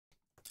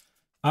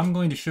I'm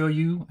going to show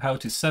you how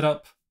to set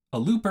up a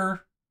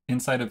looper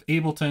inside of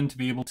Ableton to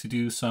be able to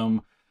do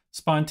some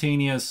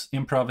spontaneous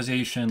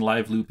improvisation,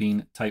 live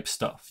looping type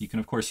stuff. You can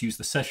of course use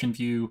the session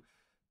view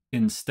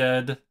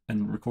instead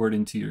and record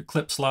into your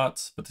clip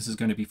slots, but this is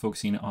going to be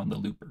focusing on the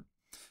looper.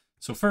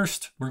 So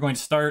first, we're going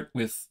to start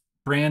with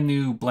brand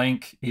new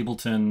blank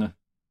Ableton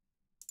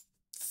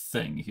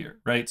thing here,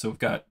 right? So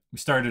we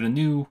started a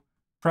new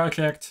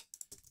project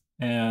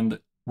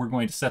and we're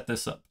going to set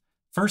this up.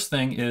 First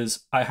thing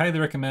is I highly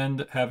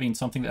recommend having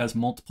something that has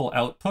multiple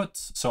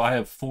outputs. So I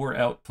have 4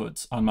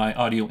 outputs on my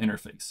audio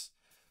interface.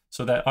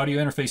 So that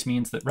audio interface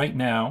means that right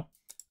now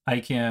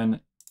I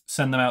can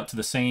send them out to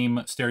the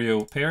same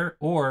stereo pair,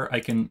 or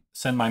I can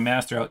send my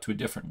master out to a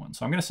different one.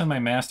 So I'm going to send my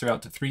master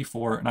out to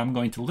 3/4, and I'm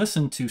going to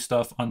listen to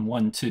stuff on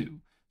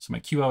 1/2. So my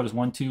Q out is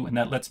 1/2, and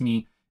that lets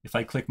me, if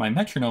I click my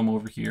metronome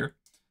over here,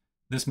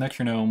 this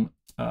metronome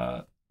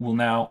I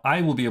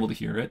will be able to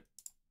hear it.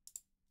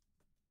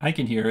 I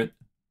can hear it,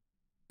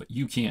 but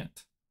you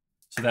can't.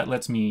 So that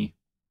lets me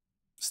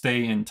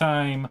stay in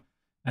time,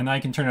 and I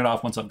can turn it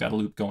off once I've got a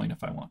loop going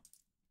if I want.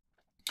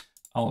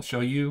 I'll show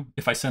you,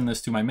 if I send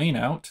this to my main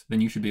out,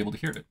 then you should be able to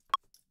hear it.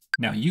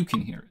 Now you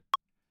can hear it,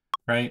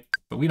 right?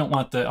 But we don't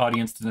want the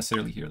audience to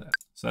necessarily hear that.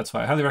 So that's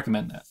why I highly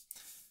recommend that.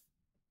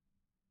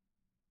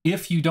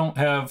 If you don't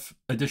have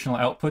additional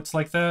outputs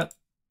like that,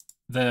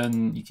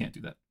 then you can't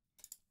do that.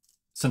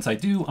 Since I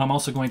do, I'm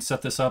also going to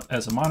set this up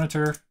as a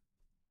monitor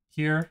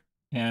here,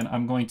 and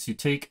I'm going to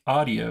take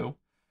audio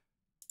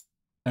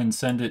and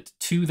send it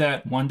to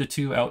that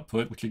 1-2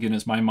 output, which again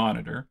is my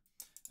monitor.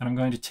 And I'm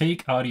going to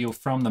take audio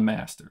from the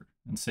master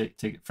and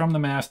take it from the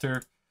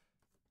master.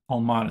 I'll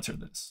monitor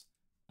this.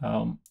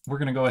 We're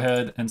going to go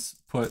ahead and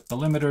put a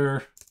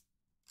limiter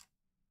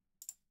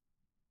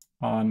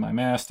on my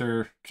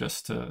master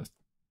just to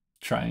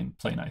try and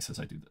play nice as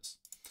I do this.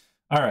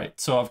 All right,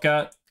 so I've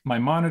got my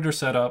monitor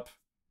set up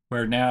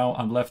where now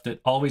I'm left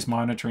it always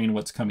monitoring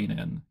what's coming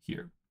in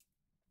here.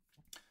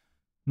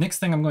 Next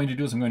thing I'm going to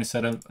do is I'm going to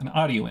set up an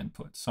audio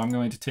input. So I'm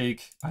going to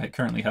take, I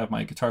currently have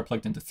my guitar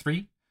plugged into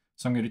 3.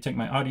 So I'm going to take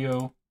my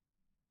audio,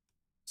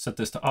 set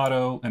this to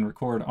auto, and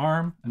record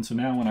arm. And so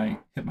now when I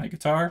hit my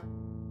guitar,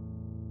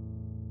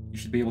 you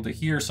should be able to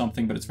hear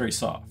something, but it's very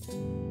soft.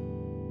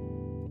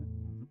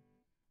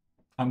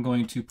 I'm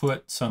going to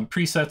put some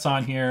presets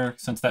on here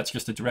since that's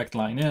just a direct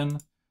line in.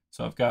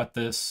 So I've got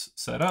this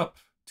set up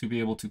to be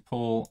able to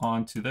pull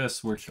onto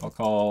this, which I'll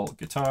call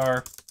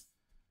guitar.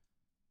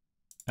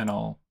 And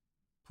I'll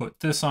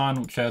put this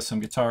on, which has some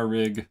guitar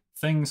rig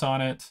things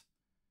on it.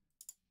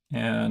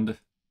 And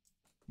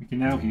we can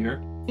now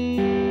hear.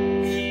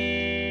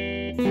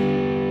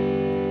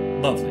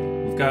 Lovely,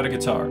 we've got a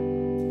guitar.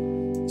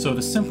 So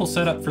the simple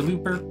setup for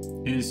looper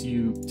is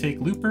you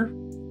take looper,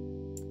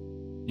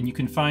 and you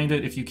can find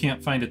it. If you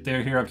can't find it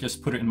here, I've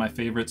just put it in my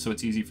favorites so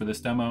it's easy for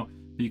this demo.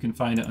 But you can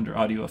find it under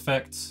audio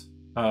effects.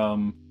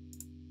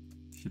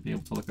 Should be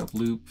able to look up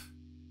loop.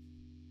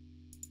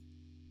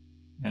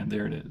 And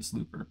there it is,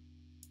 looper.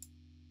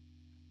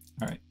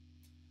 All right,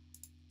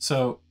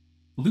 so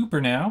looper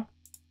now,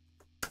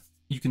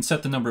 you can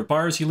set the number of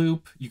bars you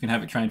loop. You can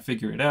have it try and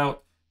figure it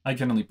out. I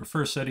generally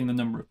prefer setting the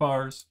number of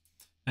bars.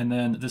 And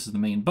then this is the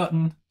main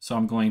button. So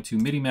I'm going to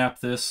MIDI map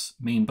this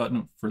main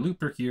button for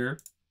looper here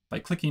by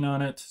clicking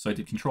on it. So I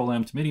did Control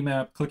M to MIDI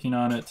map, clicking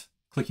on it,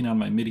 clicking on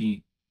my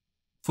MIDI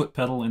foot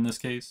pedal in this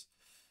case,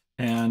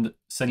 and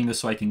setting this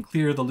so I can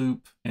clear the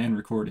loop and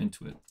record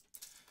into it.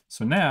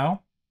 So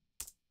now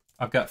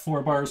I've got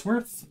 4 bars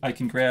worth. I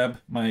can grab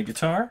my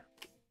guitar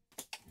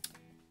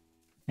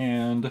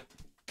and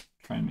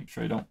try and make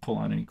sure I don't pull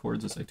on any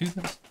chords as I do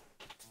this.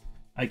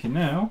 I can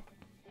now,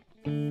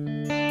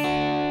 as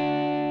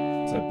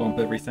I bump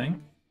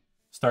everything,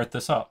 start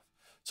this off.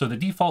 So the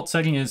default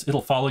setting is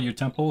it'll follow your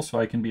tempo, so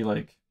I can be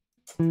like,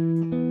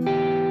 and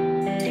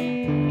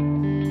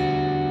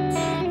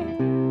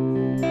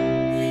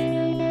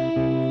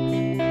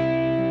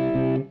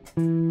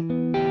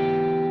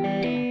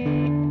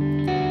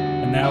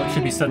now it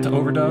should be set to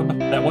overdub.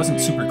 That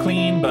wasn't super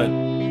clean, but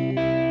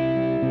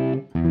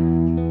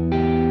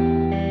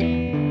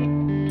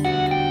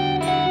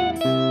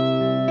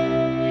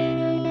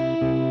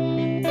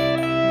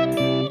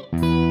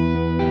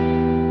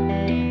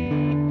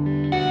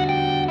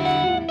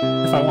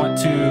if I want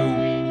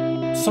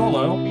to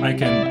solo, I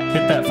can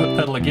hit that foot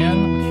pedal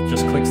again, which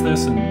just clicks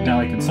this, and now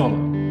I can solo.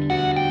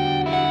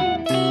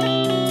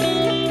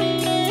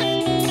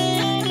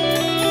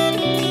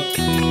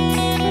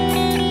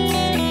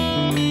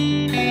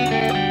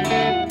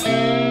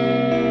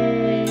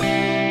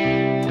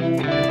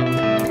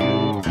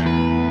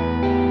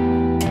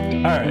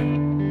 All right.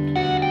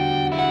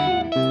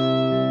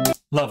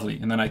 Lovely,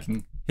 and then I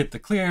can hit the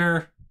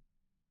clear,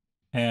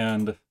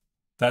 and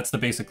that's the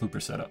basic looper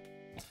setup.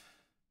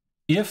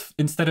 If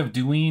instead of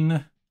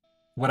doing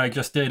what I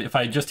just did, if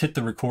I just hit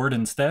the record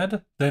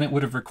instead, then it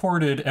would have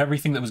recorded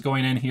everything that was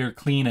going in here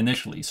clean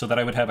initially so that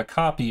I would have a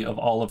copy of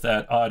all of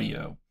that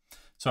audio.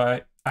 So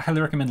I highly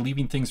recommend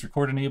leaving things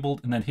record enabled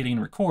and then hitting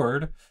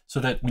record so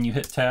that when you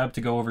hit tab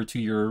to go over to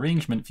your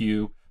arrangement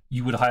view,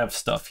 you would have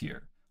stuff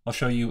here. I'll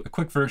show you a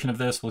quick version of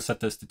this. We'll set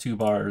this to 2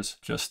 bars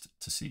just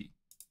to see.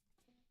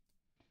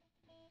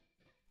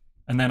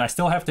 And then I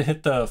still have to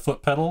hit the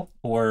foot pedal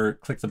or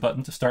click the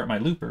button to start my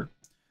looper,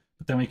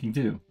 but then we can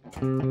do.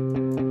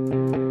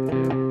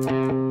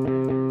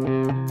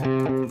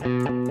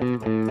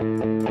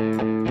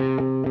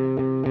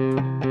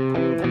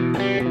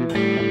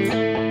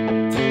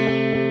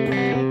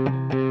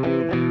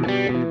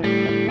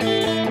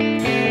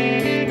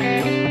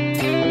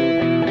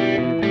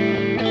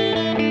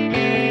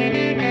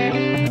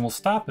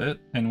 Stop it,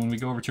 and when we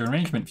go over to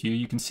arrangement view,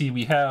 you can see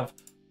we have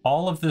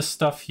all of this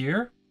stuff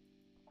here.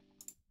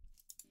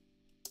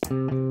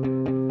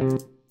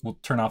 We'll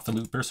turn off the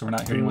looper so we're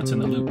not hearing what's in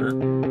the looper.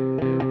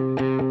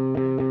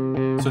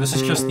 So this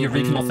is just the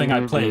original thing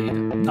I played,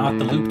 not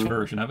the looped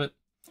version of it.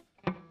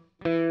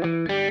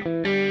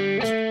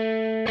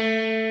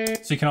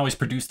 So you can always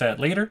produce that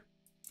later.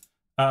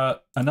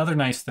 Another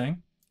nice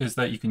thing is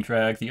that you can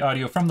drag the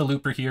audio from the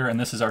looper here, and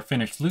this is our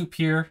finished loop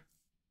here.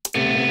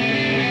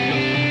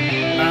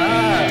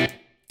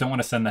 Don't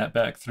want to send that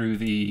back through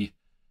the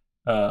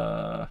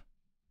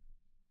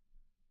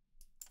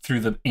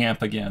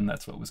amp again.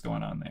 That's what was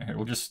going on there. Here,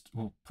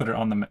 we'll put it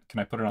on the.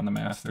 Can I put it on the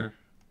master?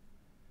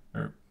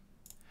 Or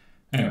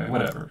anyway,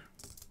 whatever.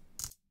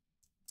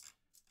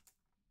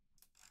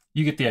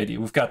 You get the idea.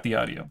 We've got the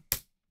audio.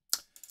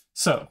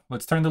 So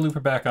let's turn the looper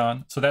back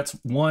on. So that's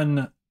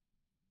one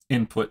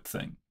input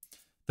thing.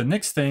 The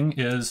next thing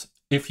is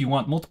if you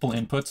want multiple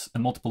inputs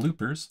and multiple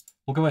loopers,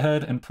 we'll go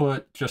ahead and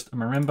put just a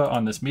marimba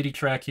on this MIDI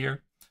track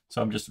here.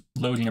 So I'm just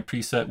loading a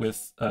preset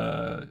with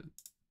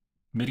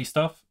MIDI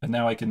stuff, and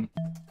now I can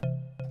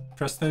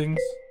press things.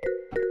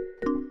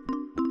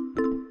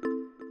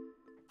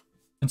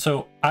 And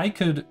so I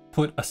could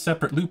put a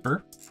separate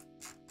looper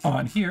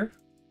on here,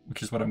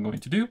 which is what I'm going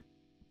to do.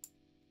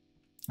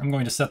 I'm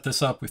going to set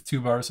this up with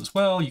 2 bars as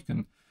well. You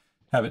can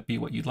have it be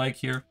what you'd like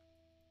here.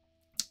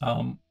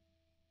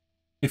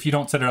 If you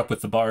don't set it up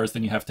with the bars,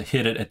 then you have to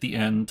hit it at the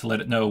end to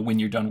let it know when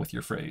you're done with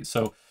your phrase.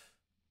 So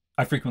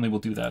I frequently will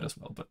do that as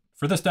well. But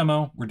for this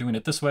demo, we're doing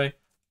it this way.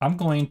 I'm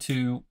going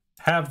to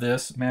have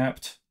this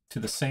mapped to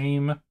the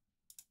same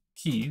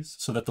keys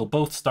so that they'll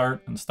both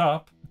start and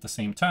stop at the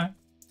same time.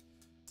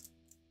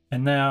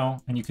 And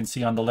now, and you can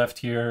see on the left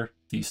here,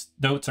 these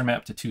notes are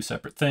mapped to 2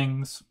 separate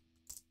things.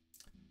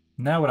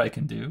 Now what I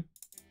can do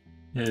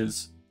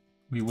is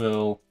we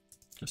will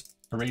just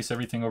erase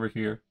everything over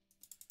here.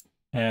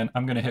 And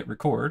I'm going to hit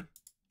record.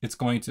 It's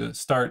going to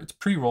start its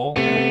pre-roll.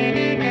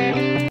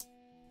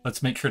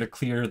 Let's make sure to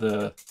clear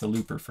the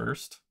looper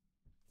first.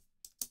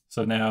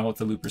 So now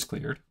the looper's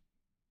cleared.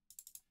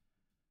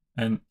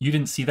 And you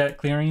didn't see that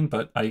clearing,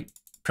 but I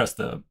pressed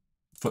the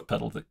foot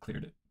pedal that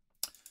cleared it.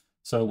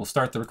 So we'll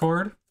start the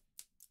record.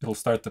 It'll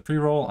start the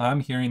pre-roll.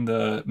 I'm hearing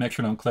the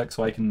metronome click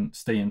so I can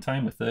stay in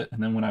time with it.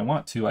 And then when I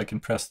want to, I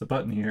can press the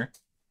button here.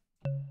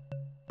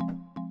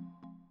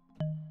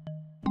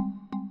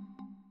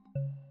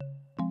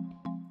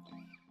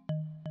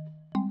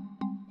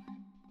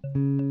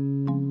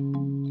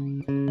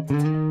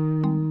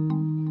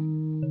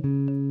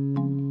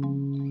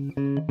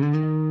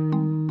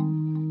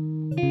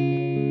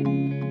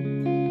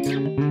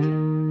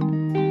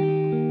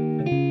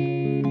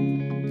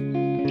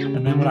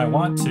 And then when I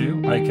want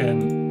to, I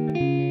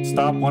can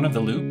stop one of the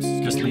loops,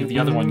 just leave the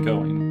other one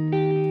going.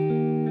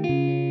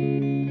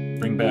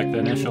 Bring back the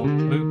initial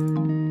loop.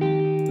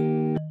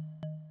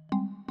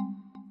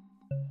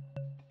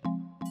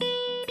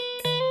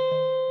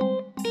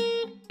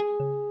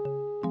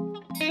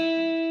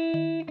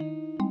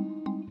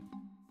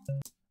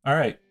 All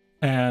right,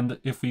 and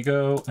if we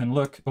go and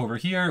look over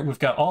here, we've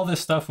got all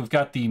this stuff. We've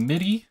got the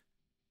MIDI,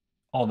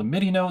 all the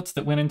MIDI notes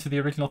that went into the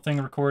original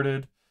thing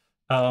recorded.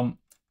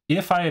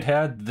 If I had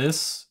had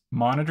this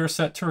monitor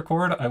set to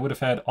record, I would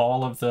have had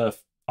all of the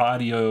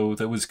audio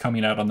that was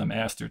coming out on the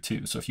master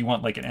too. So if you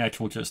want like an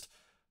actual just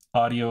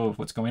audio of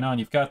what's going on,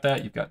 you've got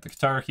that. You've got the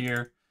guitar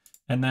here.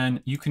 And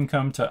then you can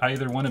come to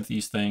either one of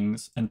these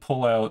things and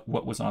pull out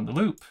what was on the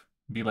loop.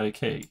 Be like,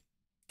 hey,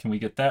 can we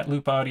get that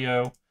loop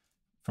audio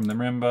from the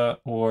marimba,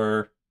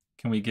 or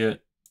can we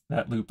get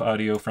that loop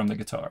audio from the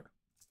guitar?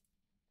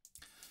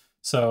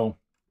 So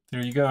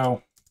there you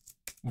go.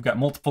 We've got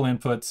multiple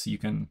inputs. You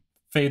can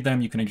fade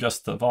them, you can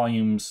adjust the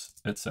volumes,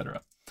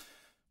 etc.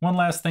 One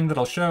last thing that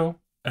I'll show,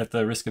 at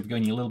the risk of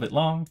going a little bit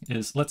long,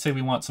 is let's say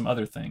we want some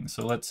other things.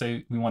 So let's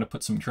say we want to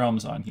put some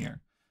drums on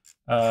here.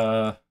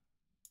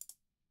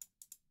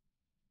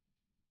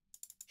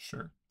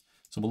 Sure.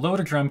 So we'll load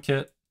a drum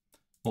kit,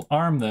 we'll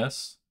arm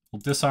this,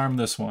 we'll disarm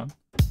this one.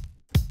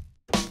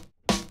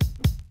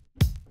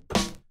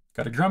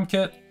 Got a drum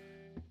kit.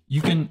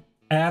 You can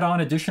add on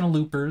additional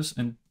loopers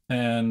and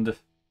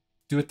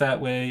do it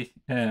that way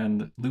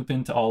and loop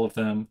into all of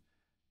them.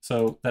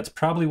 So that's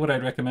probably what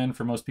I'd recommend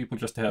for most people,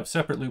 just to have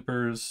separate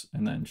loopers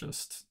and then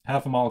just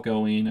have them all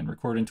going and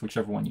record into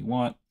whichever one you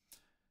want.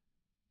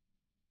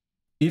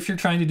 If you're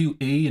trying to do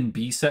A and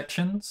B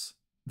sections,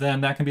 then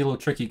that can be a little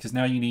tricky because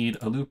now you need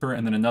a looper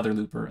and then another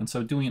looper. And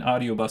so doing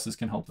audio buses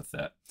can help with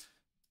that.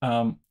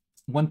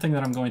 one thing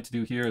that I'm going to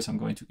do here is I'm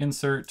going to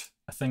insert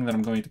a thing that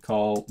I'm going to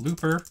call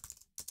looper,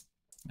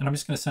 and I'm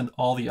just going to send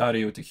all the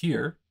audio to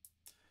here.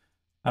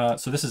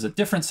 So this is a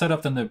different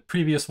setup than the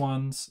previous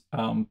ones,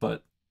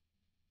 but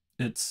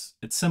it's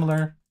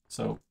similar.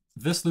 So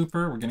this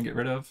looper we're going to get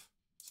rid of.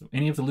 So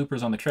any of the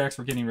loopers on the tracks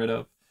we're getting rid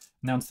of.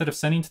 Now instead of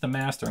sending to the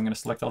master, I'm going to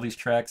select all these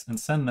tracks and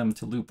send them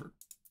to looper.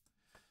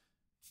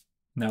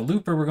 Now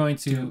looper, we're going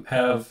to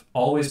have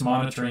always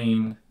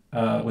monitoring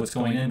what's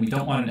going in. We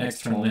don't want an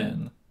external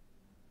in.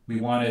 We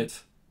want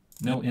it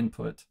no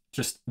input,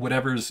 just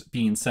whatever's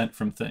being sent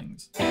from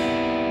things.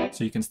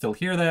 So you can still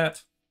hear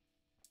that.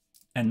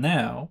 And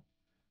now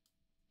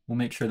we'll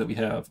make sure that we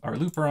have our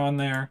looper on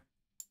there,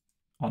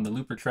 on the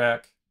looper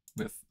track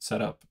with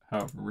setup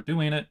however we're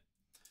doing it.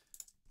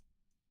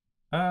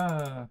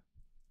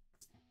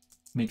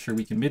 Make sure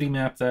we can MIDI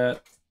map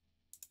that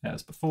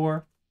as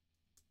before.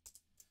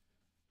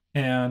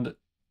 And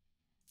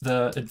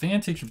the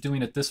advantage of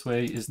doing it this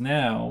way is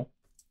now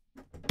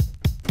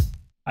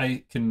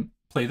I can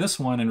play this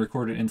one and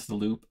record it into the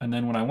loop. And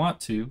then when I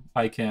want to,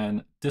 I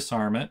can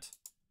disarm it,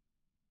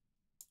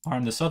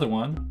 arm this other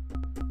one,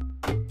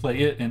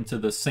 play it into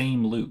the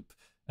same loop.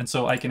 And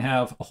so I can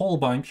have a whole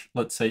bunch,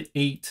 let's say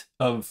 8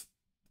 of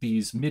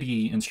these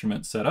MIDI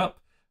instruments set up,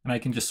 and I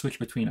can just switch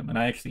between them. And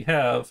I actually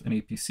have an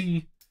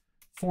APC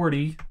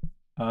 40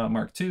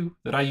 Mark II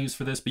that I use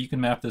for this, but you can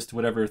map this to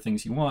whatever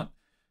things you want.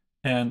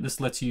 And this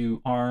lets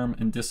you arm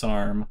and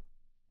disarm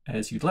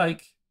as you'd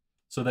like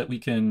so that we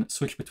can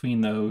switch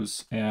between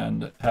those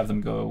and have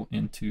them go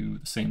into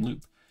the same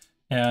loop.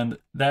 And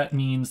that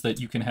means that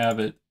you can have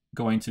it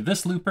going to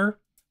this looper.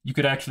 You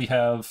could actually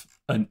have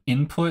an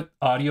input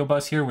audio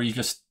bus here where you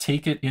just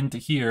take it into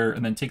here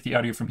and then take the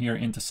audio from here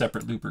into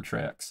separate looper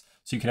tracks.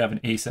 So you could have an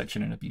A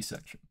section and a B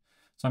section.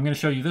 So I'm going to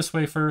show you this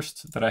way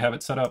first that I have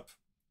it set up.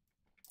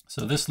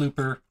 So this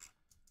looper,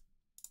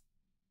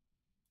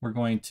 we're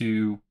going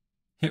to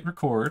hit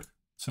record.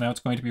 So now it's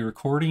going to be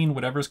recording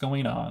whatever's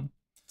going on.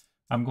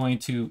 I'm going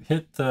to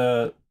hit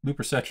the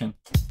looper section.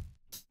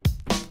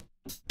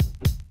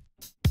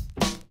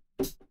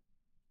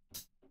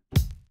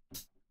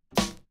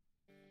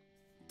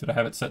 Did I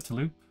have it set to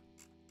loop?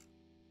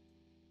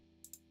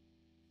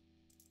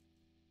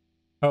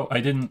 Oh, I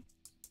didn't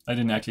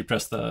actually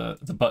press the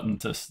button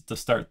to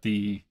start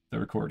the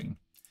recording.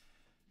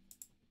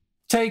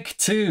 Take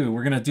 2.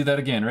 We're going to do that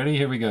again. Ready?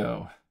 Here we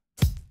go.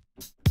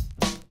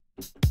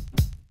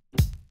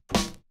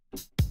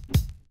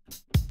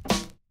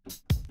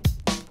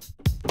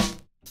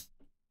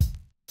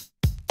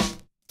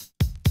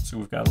 So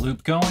we've got a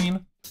loop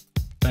going.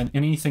 Then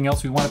anything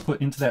else we want to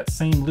put into that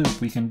same loop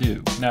we can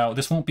do. Now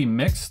this won't be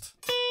mixed.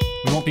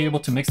 We won't be able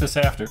to mix this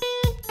after.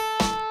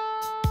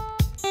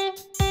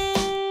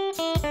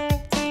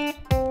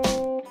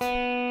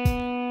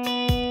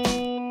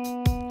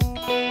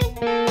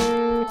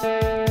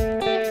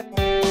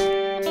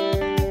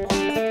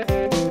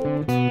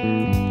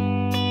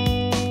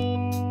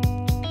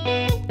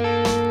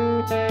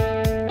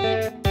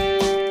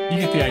 You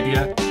get the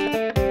idea.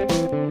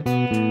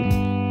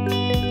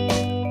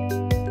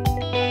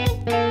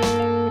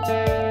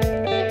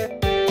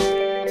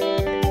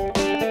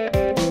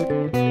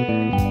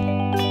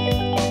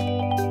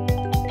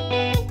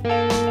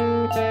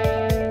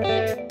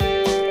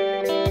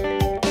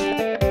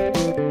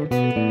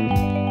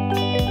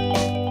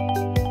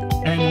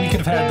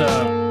 Have had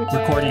the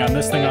recording on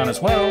this thing on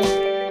as well.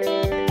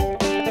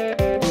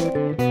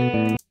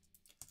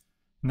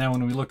 Now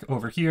when we look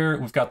over here,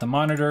 we've got the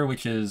monitor,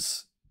 which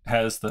has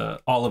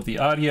all of the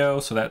audio.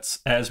 So that's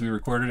as we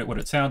recorded it, what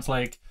it sounds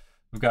like.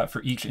 We've got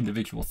for each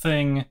individual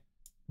thing.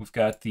 We've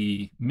got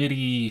the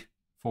MIDI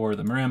for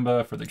the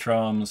marimba, for the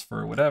drums,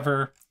 for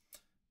whatever.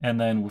 And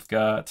then we've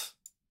got,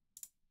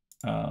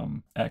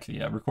 actually,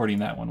 yeah, recording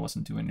that one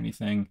wasn't doing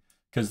anything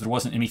because there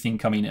wasn't anything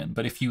coming in.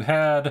 But if you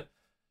had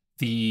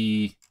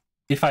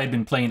if I had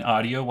been playing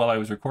audio while I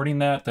was recording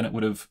that, then it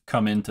would have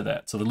come into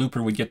that. So the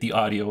looper would get the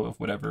audio of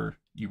whatever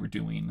you were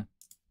doing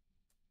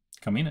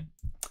coming in.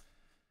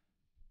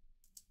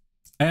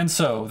 And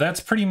so that's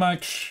pretty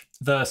much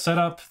the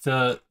setup,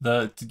 the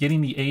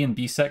getting the A and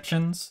B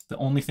sections. The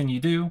only thing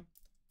you do,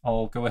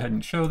 I'll go ahead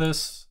and show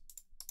this.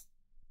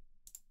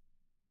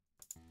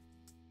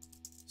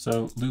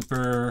 So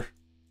looper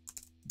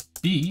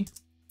B,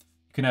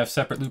 you can have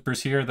separate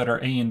loopers here that are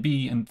A and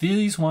B, and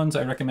these ones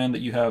I recommend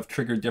that you have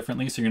triggered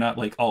differently so you're not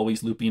like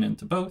always looping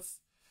into both.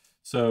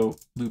 So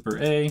looper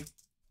A,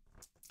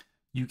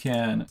 you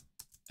can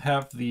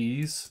have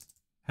these,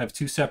 have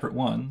 2 separate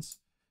ones,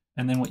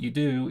 and then what you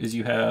do is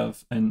you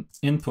have an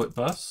input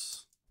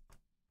bus,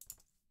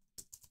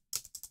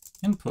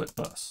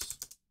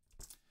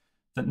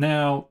 that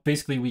now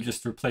basically we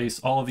just replace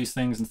all of these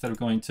things. Instead of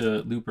going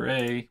to looper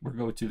A, we'll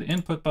go to the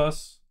input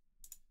bus.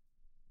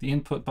 The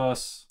input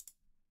bus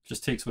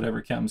just takes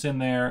whatever comes in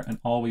there and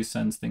always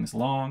sends things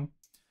along.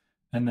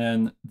 And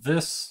then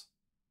this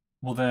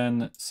will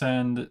then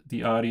send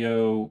the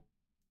audio.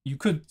 You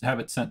could have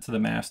it sent to the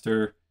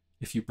master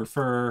if you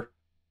prefer.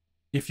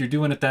 If you're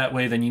doing it that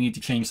way, then you need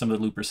to change some of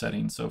the looper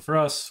settings. So for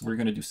us, we're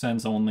going to do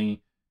sends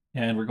only.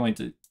 and we're going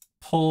to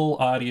pull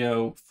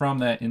audio from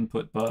that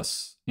input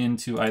bus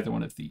into either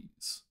one of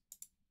these.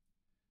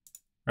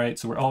 Right,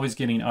 so we're always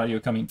getting audio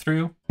coming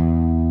through.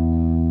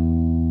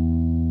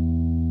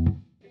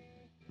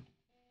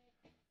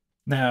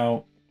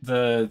 Now,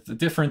 the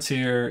difference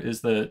here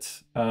is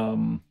that,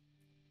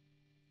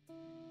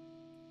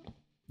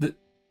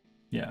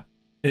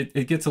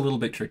 it gets a little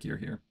bit trickier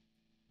here.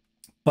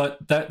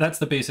 But that's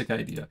the basic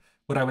idea.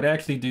 What I would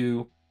actually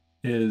do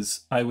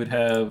is I would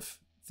have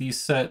these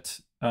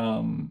set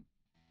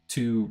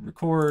to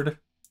record.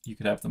 You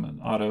could have them in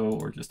auto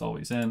or just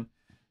always in.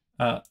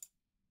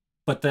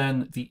 But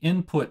then the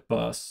input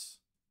bus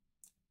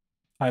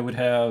I would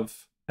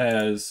have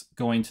as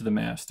going to the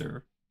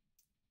master.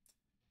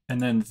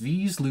 And then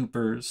these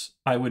loopers,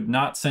 I would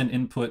not send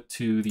input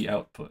to the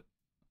output.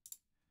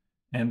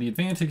 And the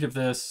advantage of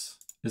this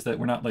is that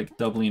we're not like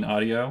doubling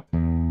audio.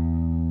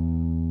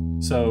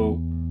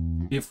 So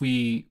if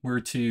we were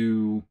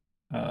to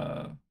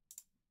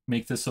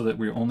make this so that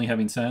we're only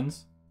having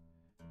sends,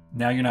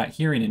 now you're not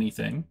hearing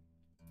anything,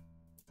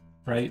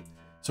 right?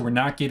 So we're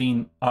not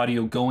getting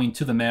audio going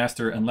to the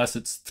master unless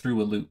it's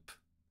through a loop.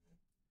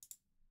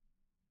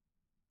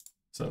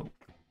 So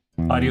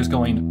audio is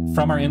going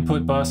from our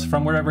input bus,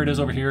 from wherever it is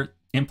over here,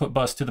 input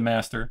bus to the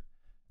master.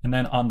 And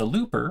then on the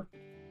looper,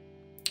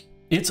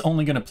 it's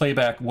only going to play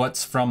back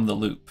what's from the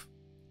loop.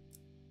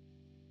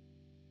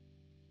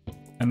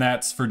 And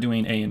that's for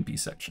doing A and B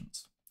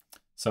sections.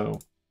 So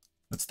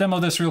let's demo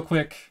this real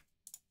quick.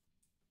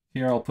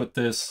 Here I'll put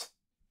this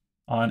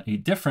on a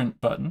different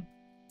button.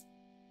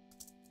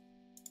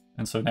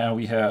 And so now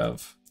we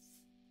have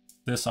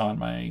this on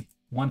my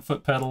 1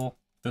 foot pedal,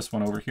 this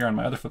one over here on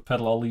my other foot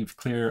pedal. I'll leave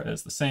clear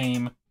as the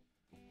same.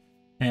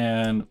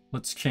 And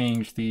let's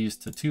change these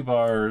to 2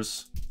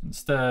 bars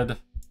instead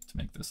to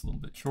make this a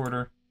little bit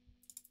shorter.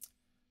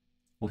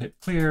 We'll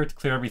hit clear to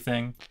clear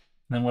everything.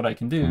 And then what I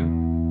can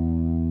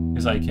do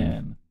is I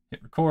can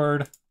hit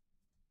record.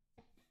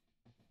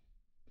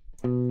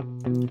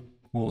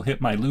 We'll hit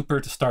my looper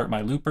to start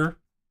my looper.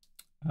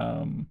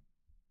 Here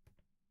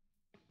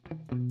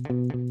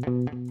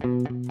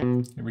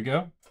we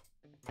go.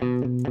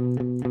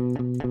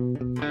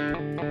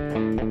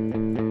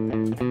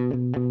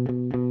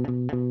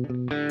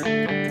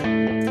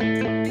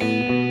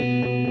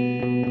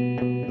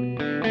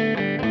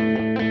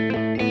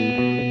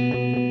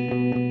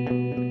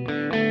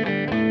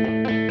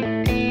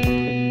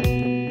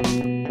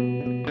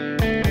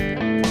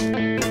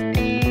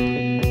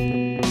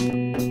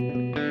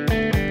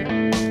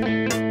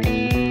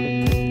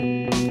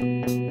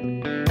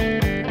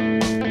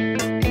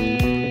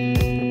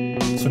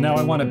 Now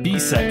I want a B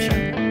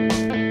section.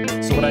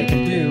 So what I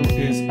can do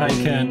is I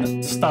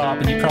can stop,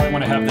 and you probably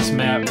want to have this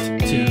mapped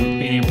to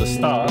being able to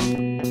stop.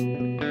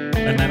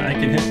 And then I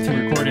can hit to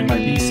record in my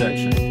B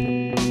section.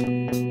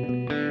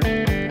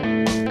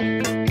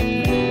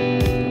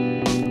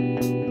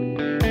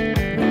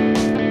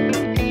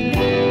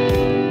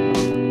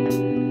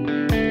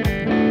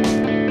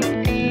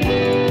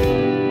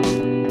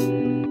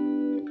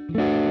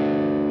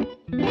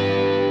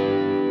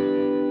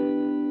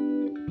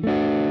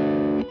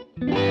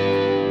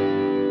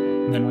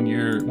 And then when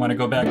you want to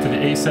go back to the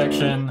A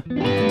section, you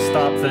can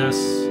stop this.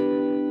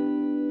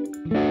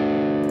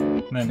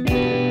 And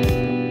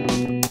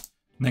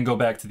then go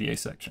back to the A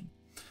section.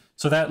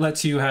 So that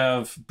lets you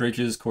have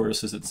bridges,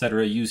 choruses,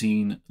 etc.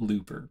 using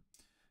looper.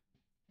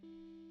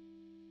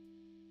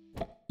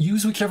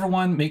 Use whichever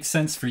one makes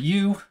sense for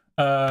you.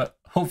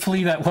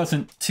 Hopefully that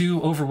wasn't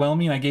too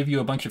overwhelming. I gave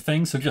you a bunch of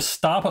things. So just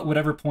stop at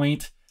whatever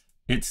point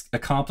it's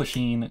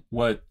accomplishing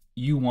what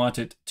you want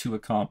it to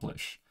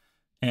accomplish.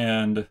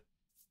 And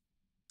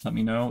let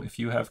me know if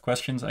you have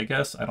questions, I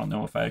guess. I don't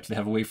know if I actually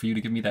have a way for you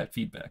to give me that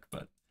feedback,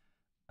 but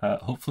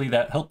hopefully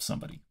that helps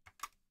somebody.